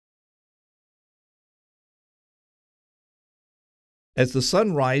As the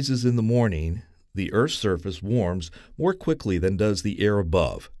sun rises in the morning, the Earth's surface warms more quickly than does the air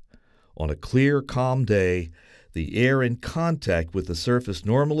above. On a clear, calm day, the air in contact with the surface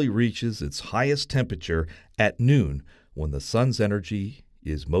normally reaches its highest temperature at noon when the sun's energy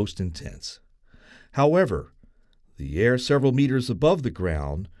is most intense. However, the air several meters above the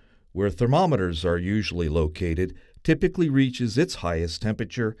ground, where thermometers are usually located, typically reaches its highest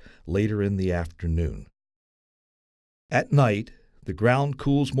temperature later in the afternoon. At night, the ground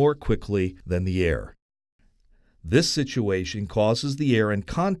cools more quickly than the air. This situation causes the air in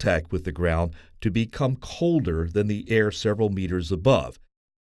contact with the ground to become colder than the air several meters above,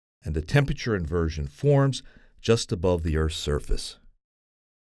 and a temperature inversion forms just above the Earth's surface.